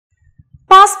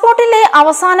പാസ്പോർട്ടിലെ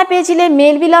അവസാന പേജിലെ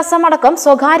മേൽവിലാസമടക്കം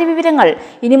സ്വകാര്യ വിവരങ്ങൾ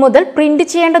ഇനി മുതൽ പ്രിന്റ്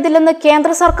ചെയ്യേണ്ടതില്ലെന്ന്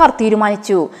കേന്ദ്ര സർക്കാർ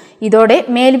തീരുമാനിച്ചു. ഇതോടെ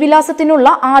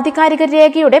മേൽവിലാസത്തിനുള്ള ആധികാരിക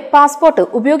രേഖയുടെ പാസ്പോർട്ട്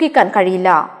ഉപയോഗിക്കാൻ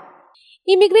കഴിയില്ല.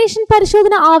 ഇമിഗ്രേഷൻ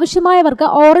പരിശോധന ആവശ്യമായവർക്ക്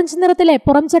ഓറഞ്ച് നിറത്തിലെ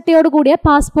പുറംചട്ടയോടുകൂടിയ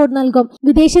പാസ്പോർട്ട് നൽകും.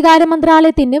 വിദേശകാര്യ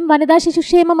മന്ത്രാലയത്തിന്റെയും വനിതാ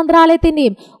ശിശുക്ഷേമ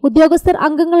മന്ത്രാലയത്തിന്റെയും ഉദ്യോഗസ്ഥർ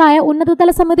അംഗങ്ങളായ ഉന്നതതല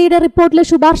സമിതിയുടെ റിപ്പോർട്ടിലെ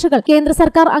ശുപാർശകൾ കേന്ദ്ര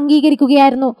സർക്കാർ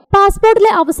അംഗീകരിക്കുകയായിരുന്നു.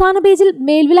 പാസ്പോർട്ടിലെ അവസാന പേജിൽ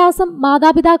മേൽവിലാസം,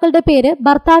 മാതാപിതാക്കളുടെ പേര്,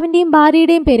 ഭർത്താവിന്റെയും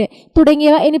ഭാര്യയുടെയും പേര്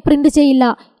തുടങ്ങിയവ ഇനി പ്രിന്റ് ചെയ്യില്ല.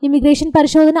 ഇമിഗ്രേഷൻ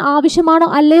പരിശോധന ആവശ്യമാണോ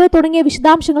അല്ലയോ തുടങ്ങിയ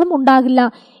വിശദാംശങ്ങളും ഉണ്ടാകില്ല.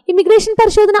 ഇമിഗ്രേഷൻ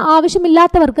പരിശോധന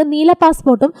ആവശ്യമില്ലാത്തവർക്ക് നീല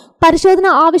പാസ്പോർട്ടും പരിശോധന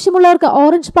ആവശ്യമുള്ളവർക്ക്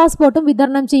ഓറഞ്ച് പാസ്പോർട്ടും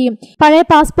വിതരണം ചെയ്യും. പഴയ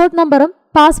പാസ്പോർട്ട് നമ്പറും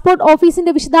പാസ്പോർട്ട്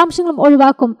ഓഫീസിന്റെ വിശദാംശങ്ങളും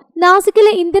ഒഴിവാക്കും.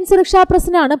 നാസിക്കിലെ ഇന്ത്യൻ സുരക്ഷാ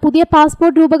പ്രസിനാണ് പുതിയ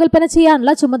പാസ്പോർട്ട് രൂപകൽപ്പന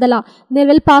ചെയ്യാനുള്ള ചുമതല.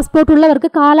 നിലവിൽ പാസ്പോർട്ട്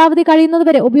ഉള്ളവർക്ക് കാലാവധി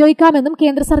കഴിയുന്നതുവരെ ഉപയോഗിക്കാമെന്നും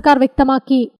കേന്ദ്ര സർക്കാർ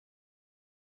വ്യക്തമാക്കി.